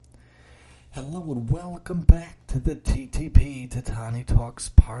Hello and welcome back to the TTP Tatani Talks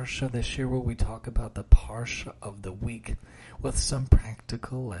Parsha, this year where we talk about the Parsha of the week with some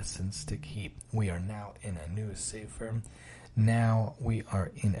practical lessons to keep. We are now in a new Sefer. Now we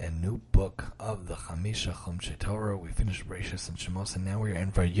are in a new book of the Chamisha Chomshei Torah. We finished Bereshis and Shemos, and now we are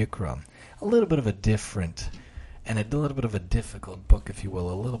in Vayikra. A little bit of a different and a little bit of a difficult book, if you will,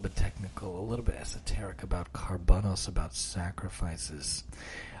 a little bit technical, a little bit esoteric about karbanos, about sacrifices,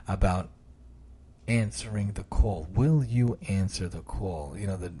 about answering the call. Will you answer the call? You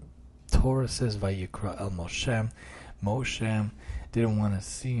know, the Torah says Vayikra el Moshe. Moshe didn't want to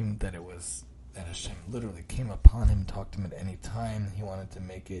seem that it was that Hashem literally came upon him, talked to him at any time. He wanted to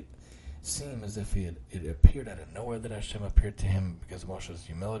make it seem as if it appeared out of nowhere that Hashem appeared to him because of Moshe's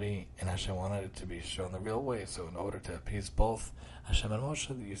humility, and Hashem wanted it to be shown the real way. So in order to appease both Hashem and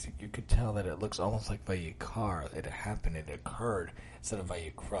Moshe, you could tell that it looks almost like Vayikar. It happened, it occurred. Instead of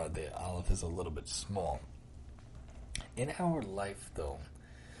Vayikra, the aleph is a little bit small. In our life, though,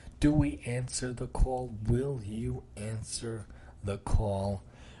 do we answer the call? Will you answer the call?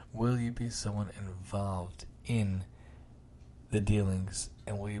 Will you be someone involved in the dealings,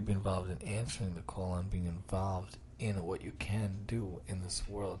 and will you be involved in answering the call and being involved in what you can do in this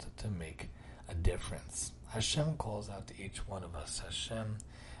world to make a difference? Hashem calls out to each one of us. Hashem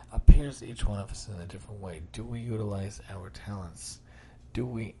appears to each one of us in a different way. Do we utilize our talents? Do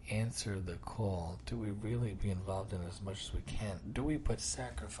we answer the call? Do we really be involved in as much as we can? Do we put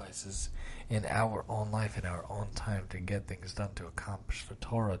sacrifices in our own life, in our own time, to get things done, to accomplish for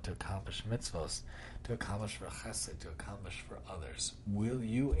Torah, to accomplish mitzvos, to accomplish for chesed, to accomplish for others? Will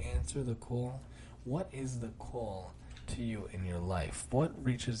you answer the call? What is the call to you in your life? What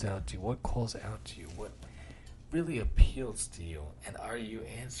reaches out to you? What calls out to you? What really appeals to you? And are you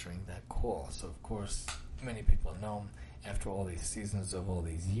answering that call? So, of course, many people know, after all these seasons of all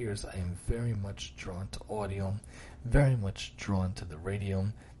these years, I am very much drawn to audio, very much drawn to the radio.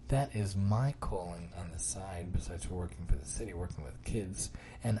 That is my calling on the side, besides working for the city, working with kids,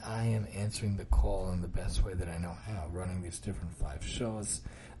 and I am answering the call in the best way that I know how, running these different 5 shows,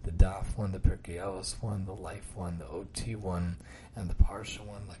 the Daf one, the Pirkei Avos one, the Life one, the OT one, and the Parsha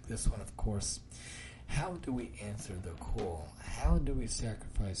one, like this one, of course. How do we answer the call? How do we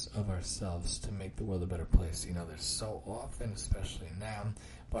sacrifice of ourselves to make the world a better place? You know, there's so often, especially now,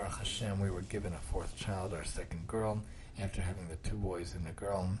 Baruch Hashem, we were given a 4th child, our 2nd girl, after having the 2 boys and a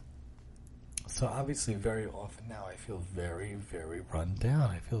girl. So obviously very often now I feel very, very run down.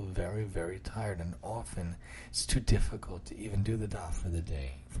 I feel very, very tired, and often it's too difficult to even do the daf for the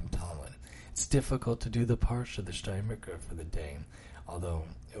day from Talmud. It's difficult to do the Parsha, the Shtei Mikra for the day, although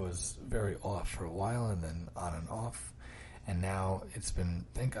it was very off for a while and then on and off, and now it's been,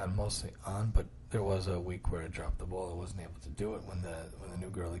 thank God, mostly on, but there was a week where I dropped the ball. I wasn't able to do it when the new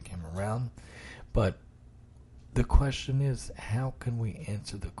girlie came around. But the question is, how can we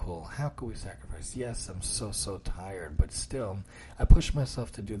answer the call? How can we sacrifice? Yes, I'm so tired, but still, I push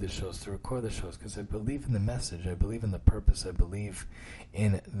myself to do the shows, to record the shows, because I believe in the message, I believe in the purpose, I believe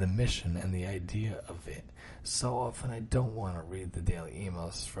in the mission and the idea of it. So often I don't want to read the daily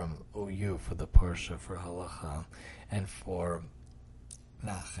emails from OU for the Parsha, for Halacha, and for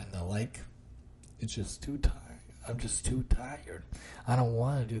Nach and the like. It's just too tired. I'm just too tired. I don't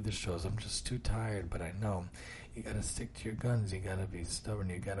want to do the shows. I'm just too tired, but I know you got to stick to your guns. You got to be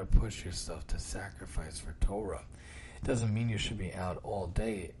stubborn. You got to push yourself to sacrifice for Torah. It doesn't mean you should be out all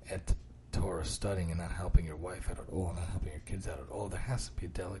day at Torah studying and not helping your wife out at all, not helping your kids out at all. There has to be a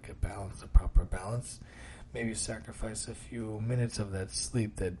delicate balance, a proper balance. Maybe sacrifice a few minutes of that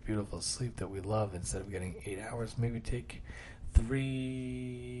sleep, that beautiful sleep that we love. Instead of getting 8 hours, maybe take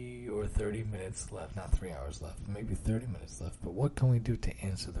 3 or 30 minutes left, not 3 hours left, maybe 30 minutes left. But what can we do to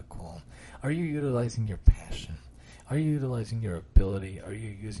answer the call? Are you utilizing your passion? Are you utilizing your ability? Are you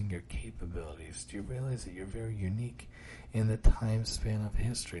using your capabilities? Do you realize that you're very unique in the time span of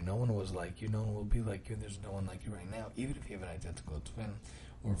history? No one was like you, no one will be like you, and there's no one like you right now. Even if you have an identical twin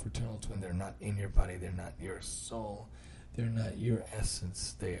or a fraternal twin, they're not in your body, they're not your soul, they're not your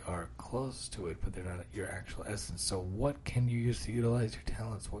essence. They are close to it, but they're not your actual essence. So what can you use to utilize your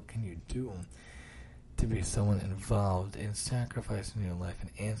talents? What can you do to be someone involved in sacrificing your life and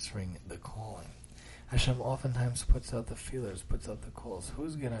answering the calling? Hashem oftentimes puts out the feelers, puts out the calls.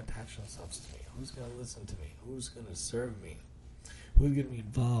 Who's going to attach themselves to me? Who's going to listen to me? Who's going to serve me? Who's going to be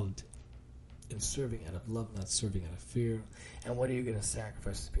involved in serving out of love, not serving out of fear? And what are you going to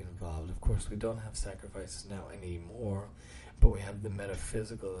sacrifice to be involved? Of course, we don't have sacrifices now anymore, But we have the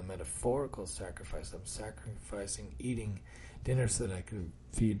metaphysical, the metaphorical sacrifice. I'm sacrificing eating dinner so that I can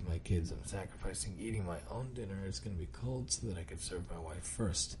feed my kids. I'm sacrificing eating my own dinner. It's going to be cold so that I can serve my wife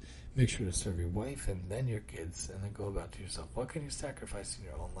first. Make sure to serve your wife and then your kids, and then go about to yourself. What can you sacrifice in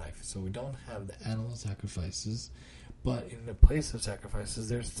your own life? So we don't have the animal sacrifices, but in the place of sacrifices,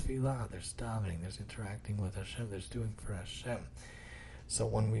 there's tefillah, there's davening, there's interacting with Hashem, there's doing for Hashem. So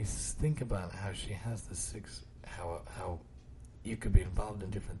when we think about how she has the six, how you could be involved in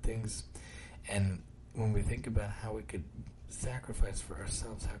different things, and when we think about how we could sacrifice for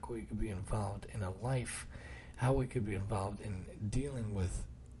ourselves, how we could be involved in a life, how we could be involved in dealing with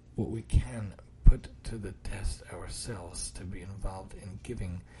what we can put to the test ourselves, to be involved in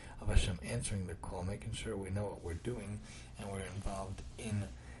giving of Hashem, answering the call, making sure we know what we're doing, and we're involved in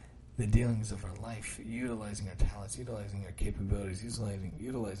the dealings of our life, utilizing our talents, utilizing our capabilities,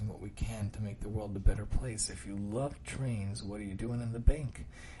 utilizing what we can to make the world a better place. If you love trains, what are you doing in the bank?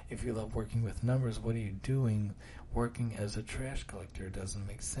 If you love working with numbers, what are you doing working as a trash collector? It doesn't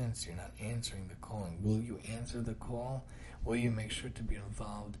make sense. You're not answering the calling. Will you answer the call? Will you make sure to be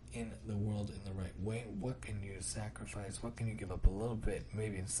involved in the world in the right way? What can you sacrifice? What can you give up a little bit?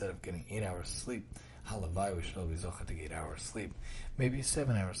 Maybe instead of getting 8 hours sleep, halavai, we should all be zocha to get 8 hours sleep. Maybe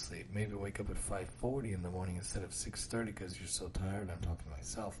 7 hours sleep. Maybe wake up at 5:40 in the morning instead of 6:30 because you're so tired. I'm talking to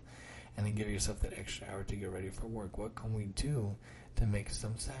myself. And then give yourself that extra hour to get ready for work. What can we do to make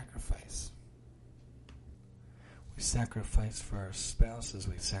some sacrifice? We sacrifice for our spouses.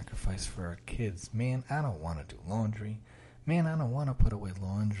 We sacrifice for our kids. Man, I don't want to do laundry. Man, I don't want to put away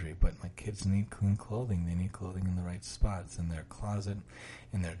laundry, but my kids need clean clothing. They need clothing in the right spots, in their closet,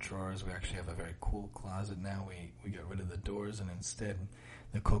 in their drawers. We actually have a very cool closet now. We got rid of the doors, and instead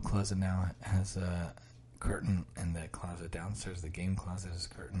the coat closet now has a curtain, and the closet downstairs, the game closet, is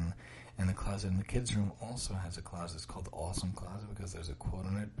curtain, and the closet in the kids' room also has a closet. It's called the Awesome Closet because there's a quote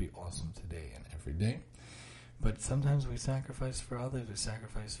on it, be awesome today and every day. But sometimes we sacrifice for others. We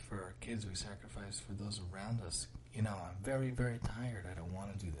sacrifice for our kids. We sacrifice for those around us. You know, I'm very, very tired. I don't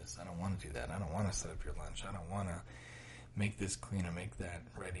want to do this. I don't want to do that. I don't want to set up your lunch. I don't want to make this clean or make that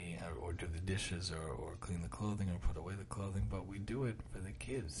ready or do the dishes or clean the clothing or put away the clothing. But we do it for the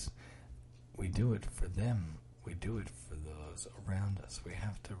kids. We do it for them. We do it for those around us. We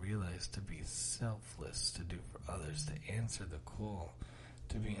have to realize to be selfless, to do for others, to answer the call,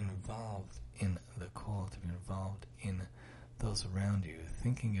 to be involved in the call, to be involved in those around you,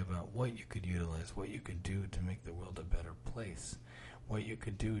 thinking about what you could utilize, what you could do to make the world a better place, what you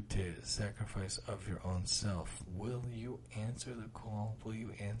could do to sacrifice of your own self. Will you answer the call? Will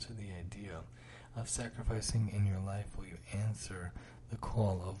you answer the idea of sacrificing in your life? Will you answer the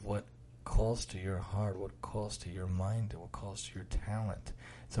call of what calls to your heart, what calls to your mind, and what calls to your talent?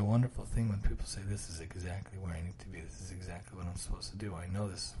 It's a wonderful thing when people say, this is exactly where I need to be, this is exactly what I'm supposed to do. I know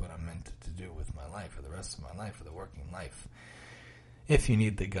this is what I'm meant to do with my life, for the rest of my life, for the working life. If you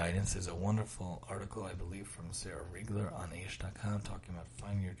need the guidance, there's a wonderful article, I believe, from Sarah Riegler on Aish.com talking about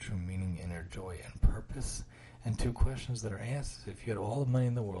finding your true meaning, inner joy, and purpose. And 2 questions that are asked: if you had all the money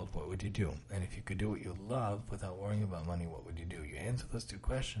in the world, what would you do? And if you could do what you love without worrying about money, what would you do? You answer those 2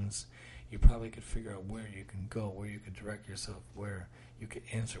 questions, you probably could figure out where you can go, where you could direct yourself, where you could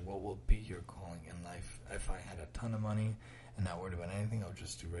answer what will be your calling in life. If I had a ton of money and not worried about anything, I would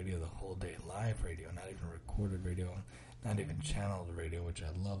just do radio the whole day, live radio, not even recorded radio, not even channeled radio, which I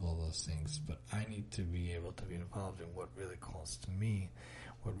love all those things, but I need to be able to be involved in what really calls to me,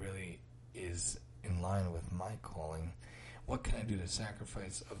 what really is in line with my calling. What can I do to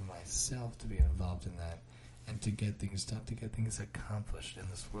sacrifice of myself to be involved in that and to get things done, to get things accomplished in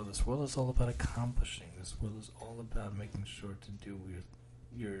this world? This world is all about accomplishing. This world is all about making sure to do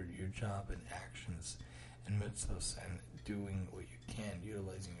your job and actions and mitzvahs and doing what you can,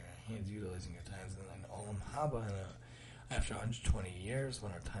 utilizing your hands, utilizing your times, and then olam haba. After 120 years,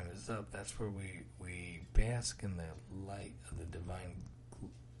 when our time is up, that's where we bask in the light of the divine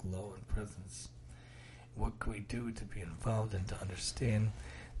glow and presence. What can we do to be involved and to understand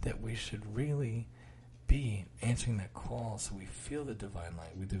that we should really be answering that call so we feel the divine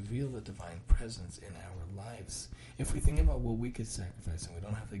light, we feel the divine presence in our lives? If we think about what we could sacrifice, and we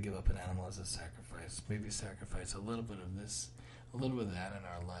don't have to give up an animal as a sacrifice, maybe sacrifice a little bit of this, a little bit of that in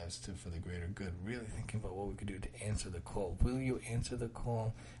our lives too for the greater good, really thinking about what we could do to answer the call. Will you answer the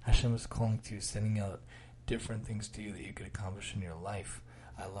call? Hashem is calling to you, sending out different things to you that you could accomplish in your life.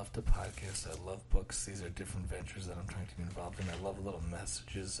 I love the podcast. I love books. These are different ventures that I'm trying to be involved in. I love little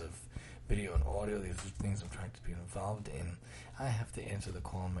messages of video and audio. These are things I'm trying to be involved in. I have to answer the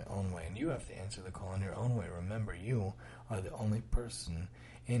call in my own way, and you have to answer the call in your own way. Remember, you are the only person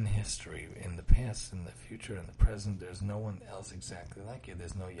in history, in the past, in the future, in the present. There's no one else exactly like you.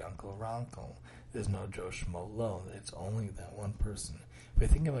 There's no Yankel Rankel. There's no Joe Schmo Lo. It's only that one person. If we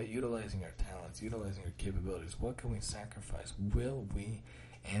think about utilizing our talents, utilizing our capabilities, what can we sacrifice? Will we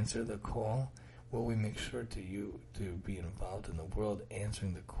answer the call? Will we make sure to be involved in the world,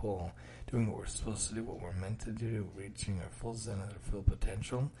 answering the call, doing what we're supposed to do, what we're meant to do, reaching our full zenith, our full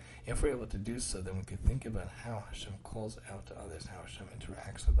potential? If we're able to do so, then we can think about how Hashem calls out to others, how Hashem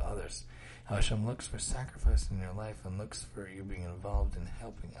interacts with others, how Hashem looks for sacrifice in your life and looks for you being involved in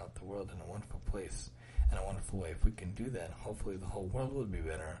helping out the world in a wonderful place, in a wonderful way. If we can do that, hopefully the whole world would be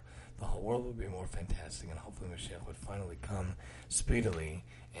better, the whole world would be more fantastic, and hopefully Mashiach would finally come speedily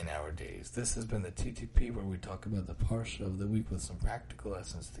in our days. This has been the TTP, where we talk about the Parsha of the week with some practical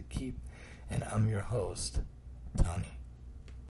lessons to keep, and I'm your host, Tani.